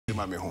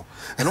mami ho.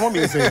 And what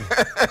me say?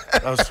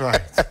 That's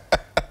right.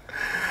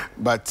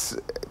 But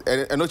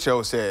I know I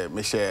will say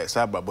me share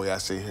Sabra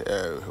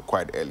Boyase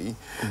quite early.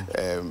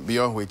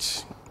 Beyond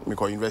which me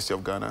call University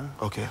of Ghana.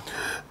 Okay.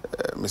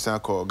 Me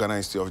call Ghana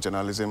Institute of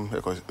Journalism,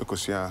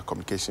 Ecosia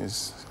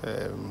Communications.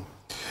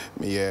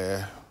 Me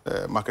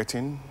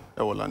marketing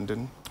in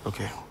London.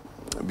 Okay.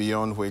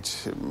 Beyond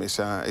which me is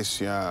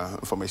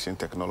information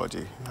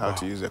technology, how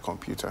to use a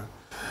computer.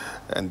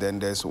 And then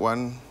there's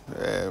one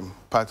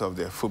part of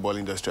the football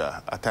industry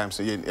at times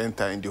you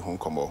enter in the home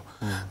combo,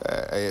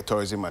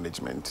 tourism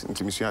management,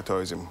 including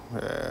tourism,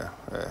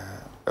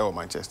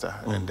 Manchester.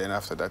 And then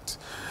after that,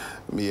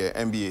 me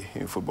MBA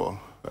in football,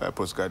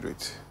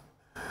 postgraduate.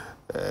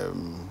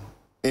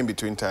 In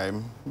between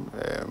time,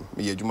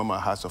 me Juma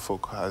House of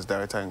Folk as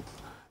director in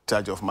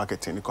charge of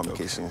marketing and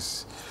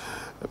communications.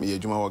 Me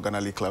Juma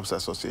Ghana League Clubs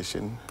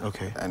Association.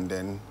 Okay. And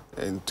then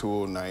in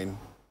 2009,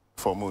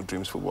 former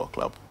Dreams Football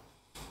Club.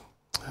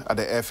 At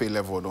the FA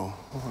level, no,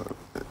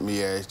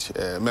 me a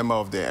member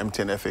of the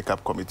MTN FA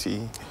Cup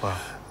committee. Wow.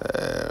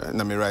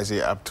 Me rise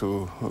up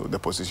to the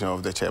position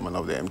of the chairman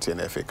of the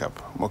MTN FA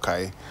Cup.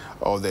 Mokai,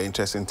 all the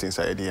interesting things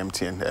I the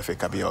MTN FA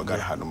Cup here,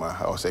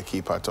 I was a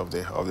key part of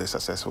the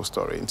successful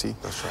story.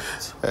 That's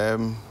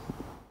right.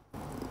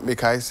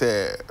 Mekai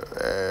say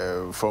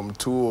from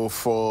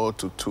 2004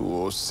 to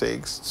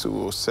 2006,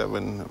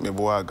 2007, me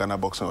boa Ghana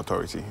Boxing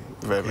Authority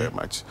very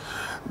much.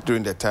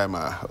 During the time,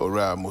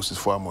 Ora Moses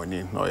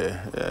Fuamoni,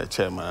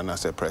 chairman and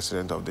as a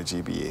president of the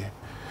GBA.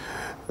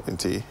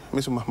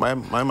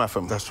 My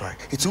firm. That's right.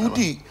 It's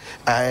Udi.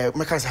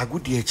 Mekas ha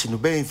good year chino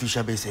be in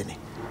Fisher Baseni.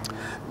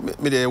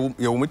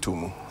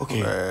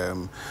 Okay.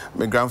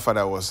 My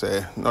grandfather was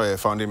a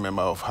founding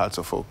member of Hearts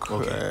of Oak.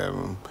 Okay.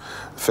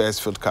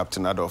 First field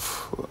captain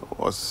Adolf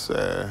was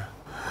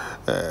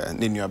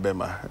Ninu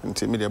Abema.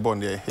 Until me born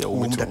there. All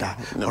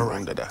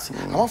right.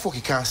 I want for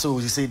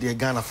Kikaso, you say the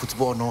Ghana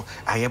football no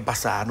aye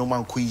basa no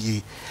man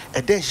kuyi.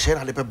 E den share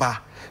na lebeba.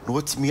 No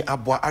what me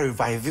aboa a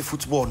revive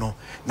football no.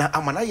 Na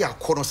amana ya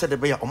kono se de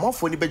be ya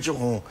omafo ni beje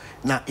ho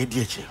na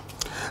edieche.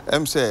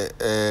 Say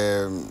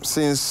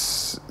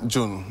since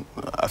June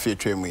I feel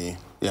train me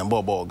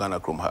Yambo Ghana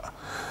Chrome ha.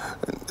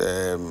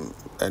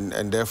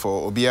 And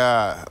therefore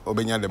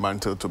Obenya the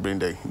mantle to bring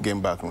the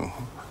game back.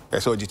 I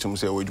saw Jitum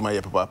say we my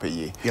papa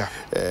pay. Yeah.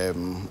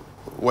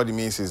 What it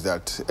means is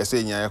that I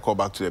say I call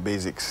back to the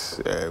basics.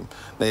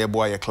 Na your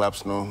boy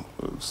clubs no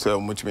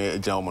so much me a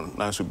German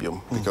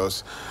nansubium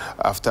because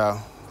after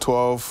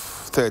 12,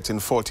 13,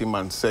 14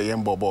 months say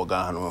Yambo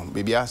Ghana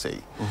baby I say.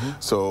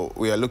 So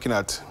we are looking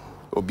at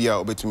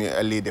Obia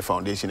Obetumi lay the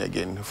foundation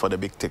again for the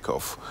big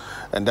takeoff,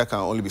 and that can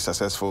only be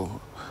successful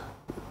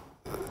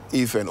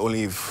if and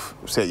only if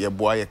say your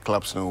boy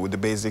clubs with the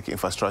basic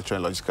infrastructure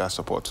and logistical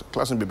support.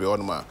 Clubs will be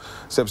on my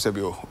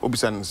sebio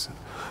Obisan's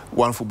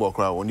one football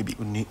crowd only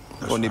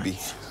be.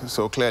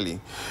 So clearly,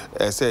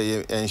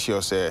 say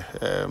ensure say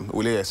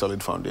we lay a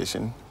solid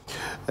foundation.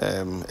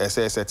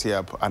 SA set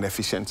up an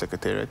efficient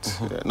secretariat,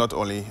 not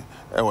only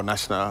at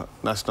national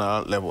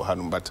level,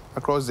 but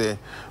across the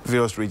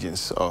various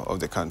regions of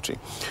the country.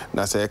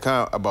 Now, say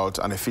about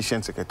an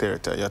efficient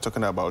secretariat, you're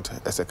talking about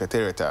a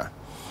secretariat, a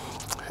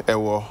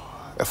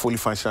fully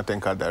functional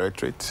technical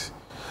directorate,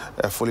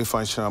 a fully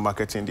functional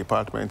marketing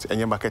department, and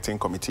your marketing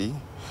committee,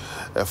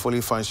 a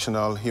fully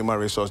functional human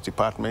resource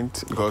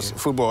department, because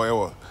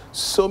football,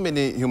 so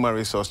many human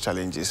resource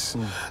challenges,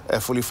 a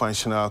fully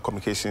functional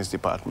communications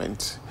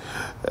department,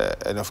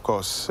 and of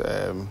course,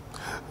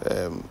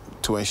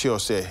 to ensure,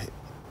 say,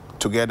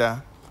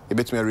 together, a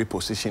bit more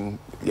reposition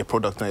your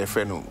product and your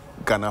friend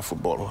Ghana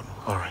football.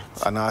 All right.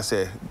 And I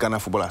say Ghana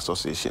Football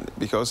Association,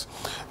 because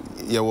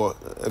you have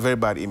a very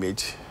bad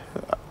image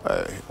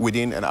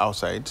within and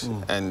outside,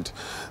 and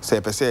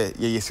say per se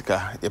ye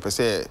per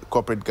se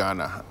corporate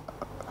Ghana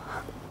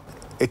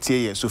it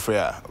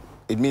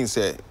means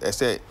say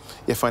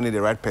you're finding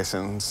the right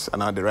persons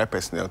and the right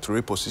personnel to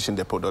reposition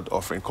the product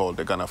offering called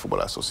the Ghana Football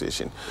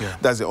Association.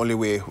 That's the only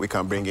way we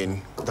can bring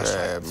in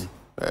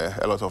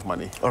a lot of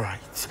money. All right.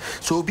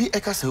 So be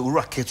ekase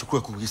Okraku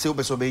Kweku, you say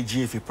obeso be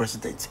GFA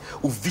president,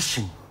 o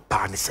vision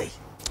pa ne say.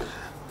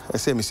 I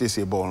say me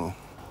say ball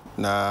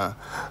na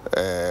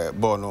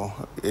ball no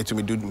it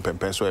me do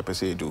mpempen so per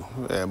se do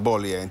ball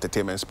here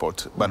entertainment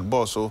sport, but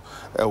ball so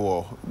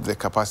the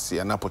capacity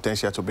and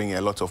potential to bring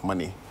a lot of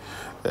money.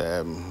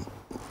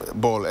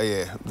 Ball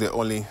the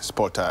only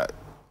sport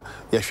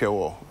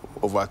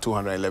over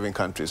 211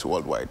 countries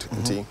worldwide.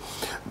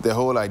 The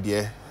whole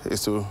idea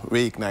is to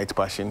reignite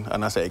passion,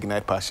 and as I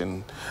ignite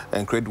passion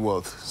and create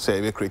wealth,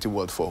 say we creative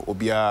wealth for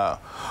Obia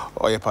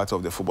or a part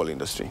of the football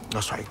industry.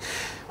 That's right.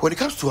 When it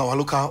comes to our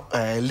local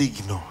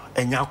league, no,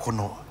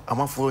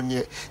 I'm for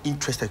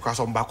interested across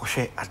on back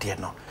share at the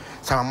end.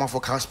 Some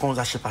for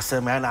sponsorship as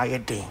a man I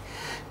day.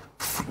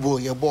 Football,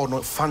 your board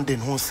not funding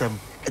wholesome.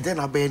 And then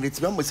I been it.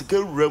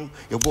 Room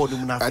your board.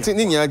 I think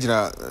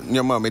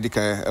Nyama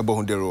medical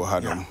abohundero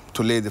had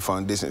to lay the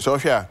foundation. So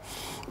yeah,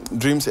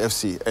 Dreams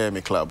FC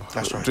AMA club.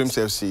 That's right. Dreams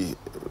FC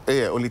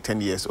only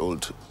 10 years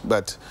old,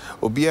 but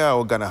Obia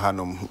or Ghana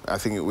Hanum, I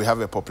think we have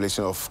a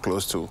population of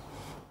close to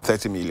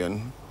 30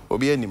 million.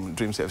 Obi enim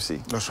Dreams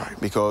FC. That's right.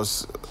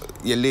 Because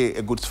you lay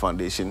a good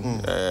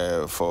foundation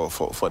for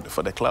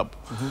the club.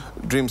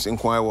 Dreams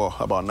inquire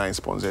about 9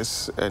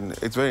 sponsors, and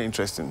it's very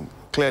interesting.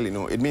 Clearly,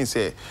 no, it means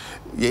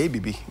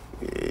ABB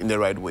in the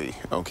right way,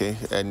 okay?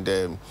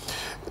 And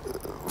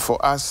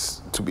for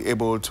us to be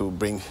able to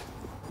bring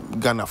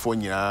Ghana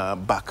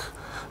back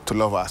to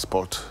love our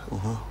sport,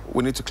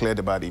 we need to clear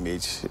the bad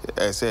image.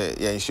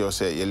 Ensure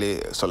you lay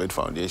a solid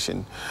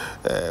foundation.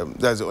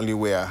 That's the only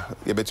way you're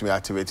able to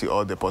activate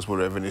all the possible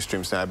revenue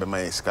streams now.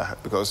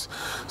 Because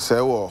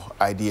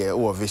idea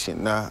or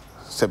vision now,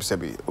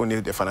 only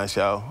the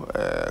financial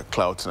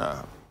clout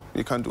now,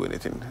 you can't do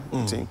anything.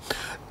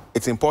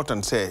 It's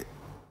important to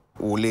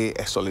lay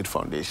a solid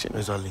foundation.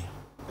 Exactly.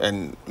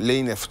 And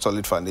laying a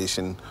solid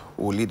foundation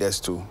will lead us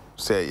to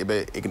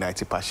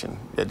ignite passion,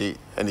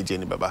 energy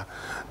in baba.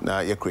 Now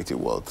you create a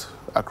world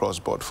across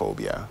board for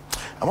Obia.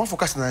 I'm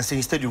focusing on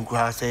saying stadium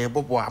class, say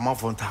Bobo, I'm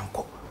off on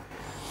Tanko.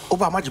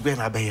 Oba much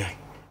better be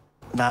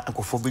now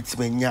uncle for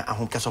victim ya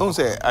and Casso. Don't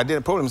say I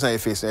did problems I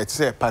face. It's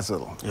a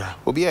puzzle. Yeah.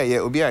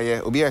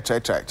 Obia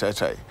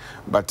try.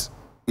 But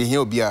you hear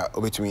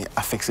Obia to me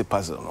a fixed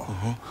puzzle.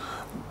 No.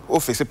 O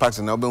fixed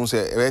puzzle now don't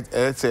say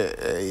it's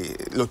a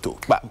lotto,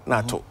 but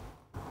not.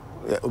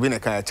 We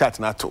can chat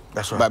NATO.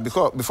 That's right. But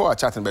before I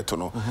chat in better,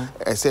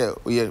 I say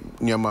we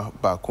nyama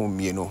back home,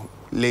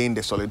 laying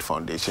the solid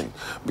foundation.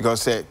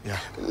 Because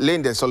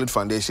laying the solid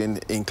foundation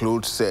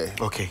includes set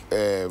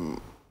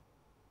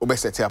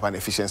up an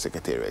efficient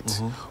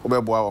secretariat.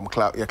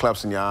 Your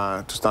clubs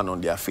to stand on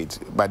their feet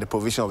by the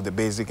provision of the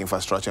basic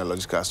infrastructure and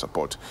logistical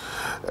support.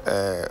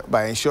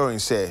 By ensuring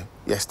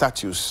your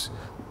statutes,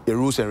 the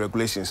rules and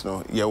regulations,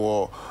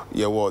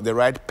 the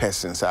right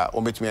persons are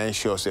make me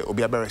ensure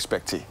obi be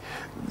respected.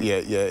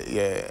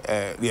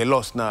 You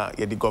lost now,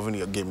 you govern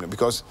your game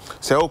because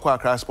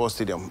Accra Sports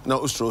Stadium now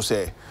ustro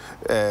say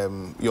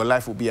your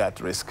life will be at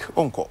risk.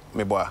 Onko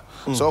me boy.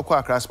 So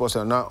Accra Sports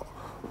now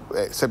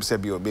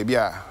sebio baby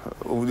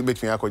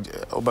make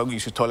me you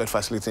should toilet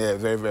facility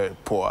very very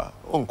poor.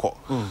 Onko.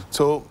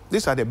 So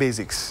these are the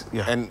basics,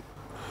 and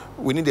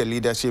we need a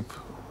leadership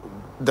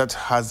that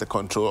has the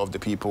control of the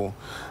people,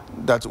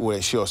 that will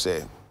ensure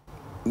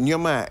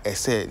Nyoma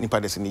nipa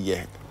desini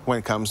ye when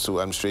it comes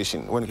to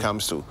administration, when it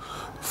comes to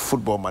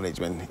football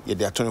management,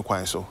 they are turning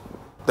quite so.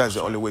 That's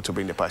the only way to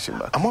bring the passion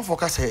back. I'm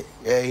focus a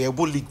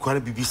league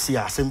quite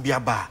BBC Assembia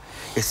bar.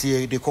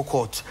 See the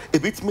court. A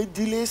bit me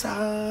delays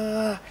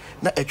na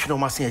actually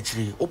no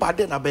actually. Oba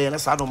den abe na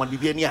sa no man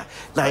bibia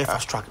na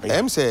fast track.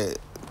 I'm say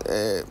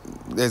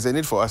there's a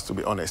need for us to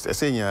be honest. I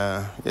say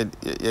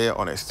you're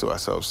honest to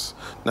ourselves.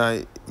 Now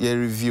you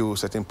review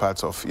certain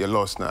parts of your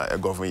loss now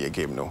govern your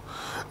game no.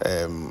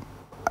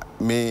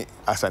 Me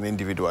as an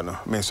individual no,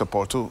 me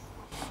support to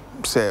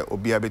say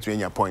obi between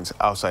your points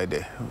outside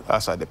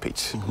the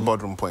pitch.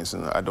 Boardroom points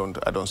I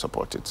don't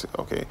support it.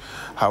 Okay.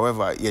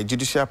 However, your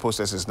judicial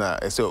processes now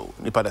so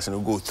nipa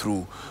doesn't go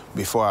through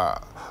before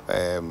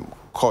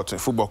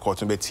football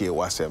court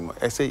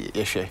I say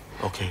yes.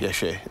 Okay.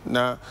 Yes.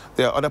 Now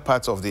there are other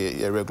parts of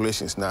the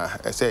regulations now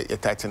I say you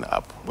tighten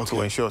up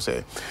to ensure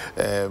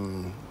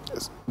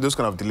those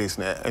kind of delays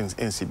in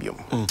CBM.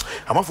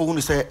 I'm going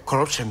to say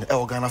corruption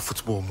in Ghana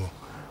football mo.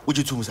 Would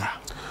you too, sir?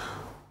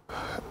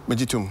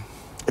 Mejitum.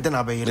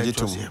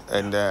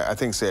 And I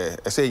think say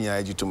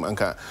Jitum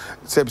Anka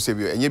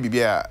Sebsebio and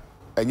Yebia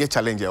and your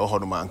challenge or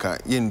Honomanka,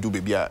 yen do be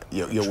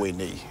your way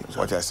nay.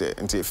 What I say.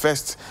 And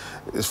first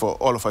is for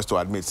all of us to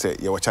admit say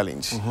your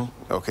challenge.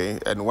 Okay.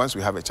 And once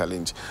we have a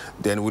challenge,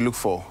 then we look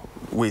for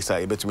ways are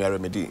able to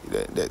remedy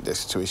the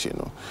situation.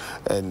 No?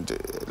 And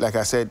like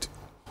I said,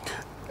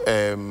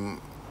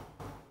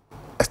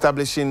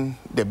 establishing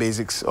the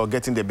basics or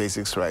getting the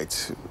basics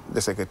right, the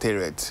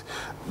secretariat,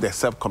 the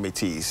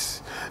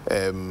subcommittees,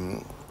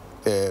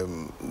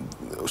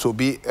 so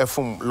be a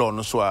form law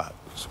no so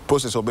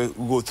process will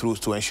go through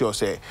to ensure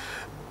say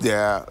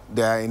there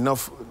are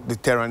enough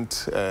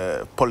deterrent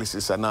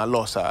policies and our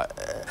laws are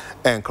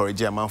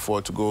encouraging a man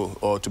for to go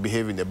or to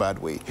behave in a bad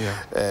way.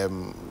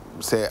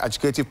 Say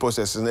educative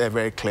process is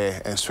very clear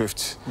and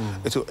swift.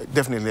 It's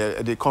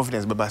definitely the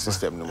confidence building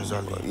system,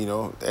 you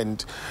know,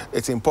 and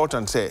it's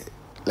important say.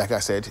 Like I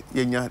said,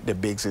 the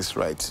basics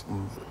right.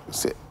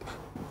 Say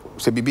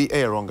BB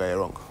wrong.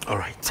 All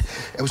right.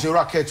 I was your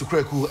Kurt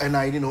Okraku and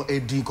I a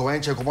D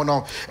Coenche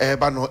Comono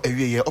Bano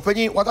a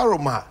opening what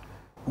aroma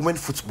women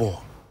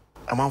football.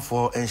 A man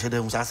for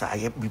Enshedem Sasa, I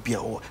have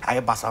BPO, or I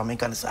have Bassa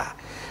Mecanisa.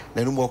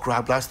 The no more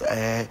crab blast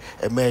a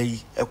May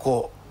a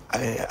call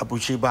a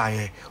butcher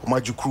by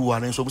Maju crew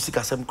and so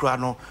Musica Sam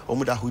Crano or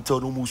Muda Hotel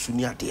no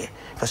Musunia dear.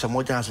 For some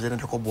more chance than a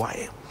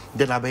coboy.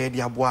 Then I bear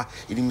the abois,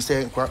 it him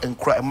say and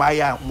cry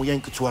Maya,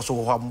 Muyank to us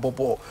or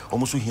Bobo, or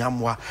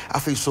Musuhiamwa, I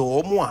feel so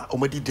or more, or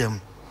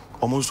medidem.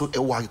 almost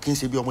a while can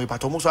see be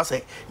but almost I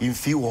say in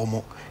few or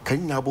more.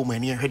 Can you now bo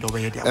many head over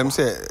here? I'm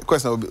say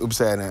question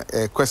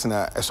a question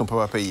a some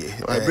papa pay.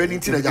 Brain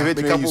into the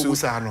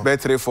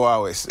bet 3-4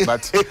 hours,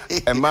 but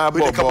a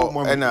marble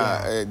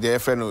and the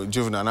friend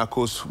juvenile na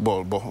coast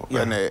ball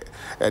and a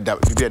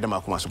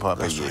Damakuma super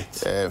pay.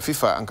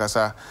 FIFA and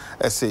Casa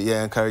say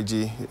yeah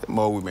encourage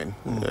more women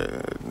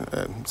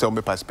some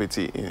participate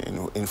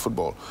in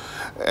football,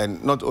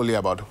 and not only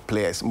about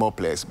players, more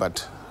players,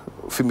 but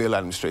female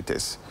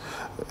administrators.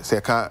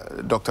 Say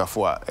Dr.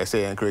 For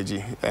say encourage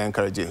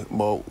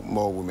more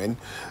women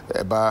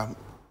about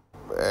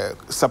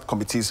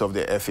subcommittees of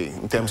the FA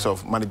in terms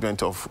of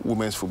management of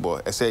women's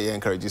football. I say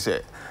encourage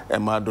say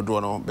Emma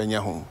Dodono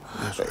Benyahu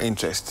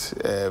interest.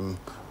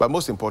 But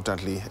most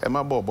importantly,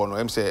 Emma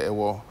Bobono say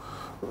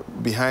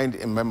behind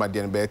Emma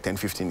Dianbe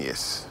 10-15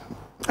 years.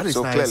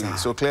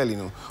 So clearly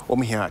no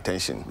we hear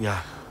attention.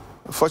 Yeah.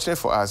 Fortunate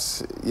for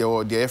us,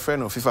 your dear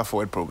friend of FIFA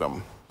Forward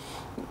program.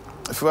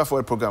 FIFA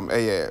Forward program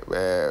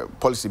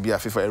policy be a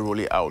FIFA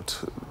rolling out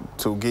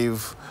to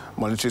give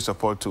monetary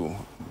support to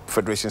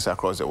federations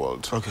across the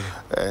world. Okay.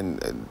 And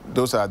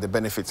those are the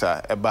benefits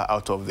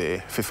out of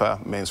the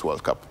FIFA Men's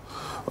World Cup.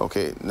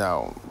 Okay.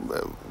 Now,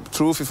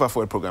 through FIFA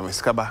Forward program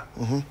is Kaba.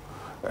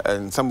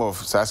 And some of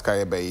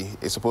Saskaya Bay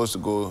is supposed to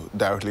go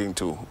directly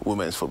into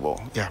women's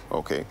football. Yeah.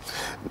 Okay.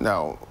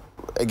 Now,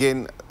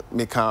 again,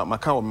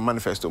 Macau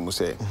manifesto must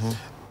say,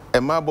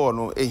 Emma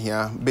no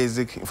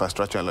basic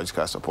infrastructure and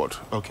logistical support.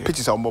 Okay.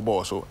 Pitches are mobile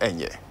also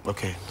enye.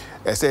 Okay.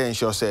 I say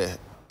ensure say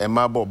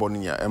Emma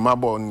Bonia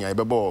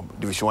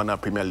Division 1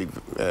 Premier League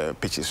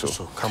pitches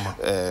so come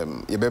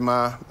on.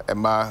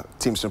 Emma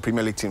teams no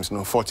Premier League teams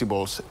no 40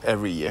 balls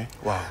every year.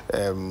 Wow.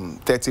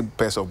 30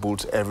 pairs of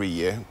boots every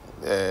year.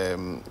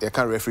 You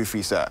can referee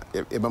fees Emma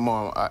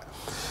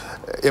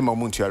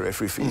Muntia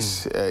referee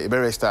fees.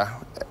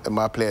 Iberesta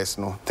Emma players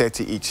no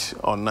 30 each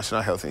on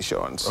national health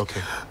insurance.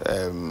 Okay.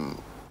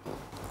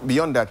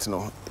 Beyond that,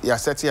 no, you are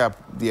setting up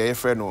the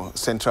AFR no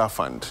central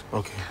fund.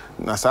 Okay.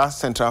 Now,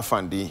 central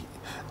fund, the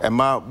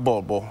Emma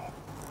Bobo,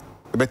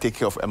 you better take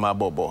care of Emma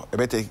Bobo, you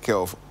better take care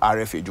of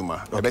RFA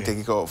Juma, you better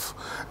take care of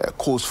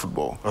coast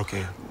football.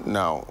 Okay.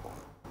 Now,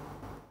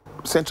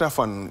 central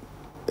fund,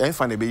 any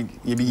fund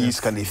you be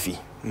used can fee.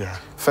 Yeah.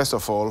 First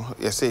of all,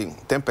 you're saying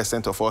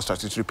 10% of all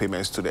statutory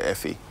payments to the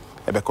FA, you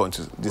better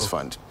into this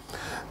fund.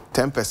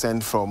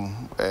 10%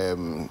 from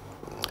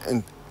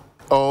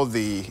all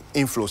the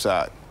inflows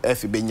are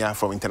FIBenya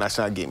from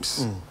international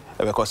games.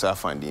 Because I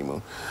find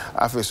him.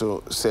 After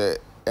so say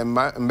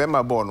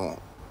Mbemma Bono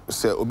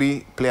say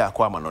obi player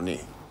kwa manoni.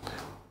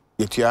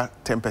 Yetia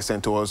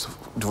 10% towards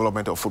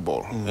development of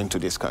football into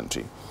this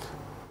country.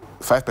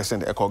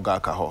 5% echo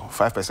Gaka ho,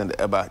 5%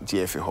 eba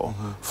GFA ho.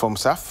 From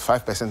SAF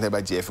 5%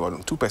 eba GFA ho,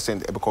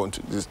 2% eba go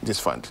into this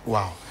fund.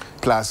 Wow.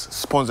 Plus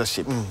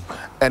sponsorship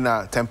and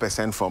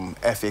 10% from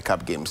FA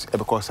Cup games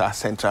because our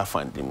central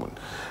fund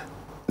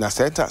na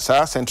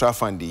central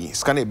fund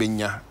scan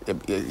ebenya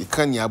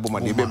ikanya aboma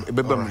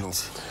ebebam no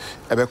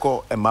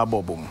ebeko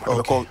emabo bom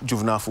ebeko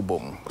juvenile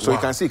football. So you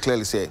can see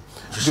clearly say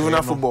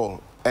juvenile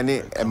football any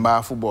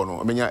emba football no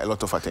ebenya a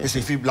lot of attention.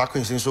 If you black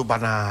queens so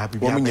bana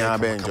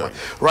enjoy.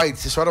 Right,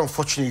 it's rather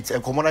unfortunate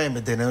and common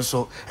am den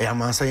so I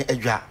am saying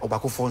edwa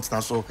obako font na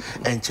so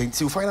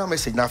enchenti final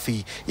message na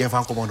fi ye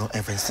fan common no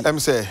FNC. Em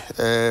say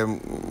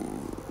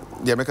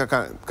yeah,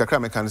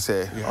 Kakra can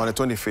say on the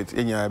 25th,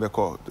 in your the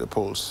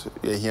polls,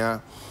 you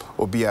hear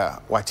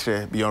Obia watch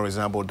beyond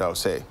reasonable doubt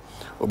say,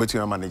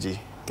 Obetina manage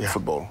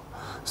football.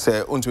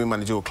 Say, unto me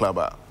manage your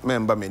club,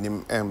 member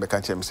minim and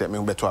Beckham say, me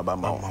better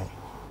about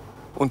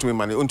unto me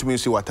money, unto me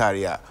see what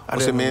area. I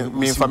say,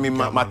 me for me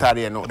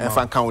Mataria no, and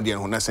fan county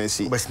and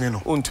Nasensi.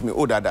 Unto me,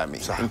 Oda Dami.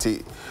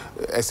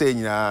 I say,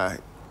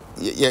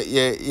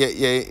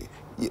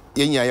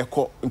 yeah,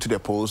 caught into the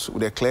polls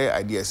with a clear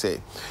idea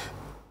say,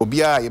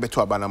 Obia, you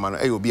better abanamano,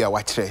 Obia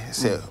watcher,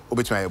 say,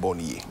 Obetma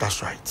Boni.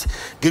 That's right.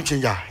 Game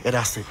changer,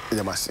 that's it.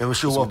 And we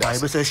should walk by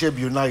Bessie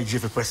United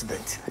GFA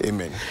president.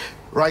 Amen.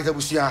 Right, I will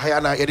see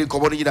Hayana, Eddie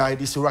Commodity,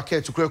 this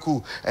Racket to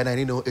Kraku, and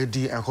I know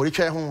Eddie and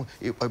Horicha home,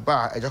 a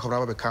bar, a Jacob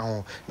Rabba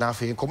Cajon, now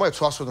for Commodity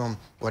to us on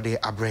what they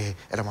are brave,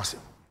 and I must say.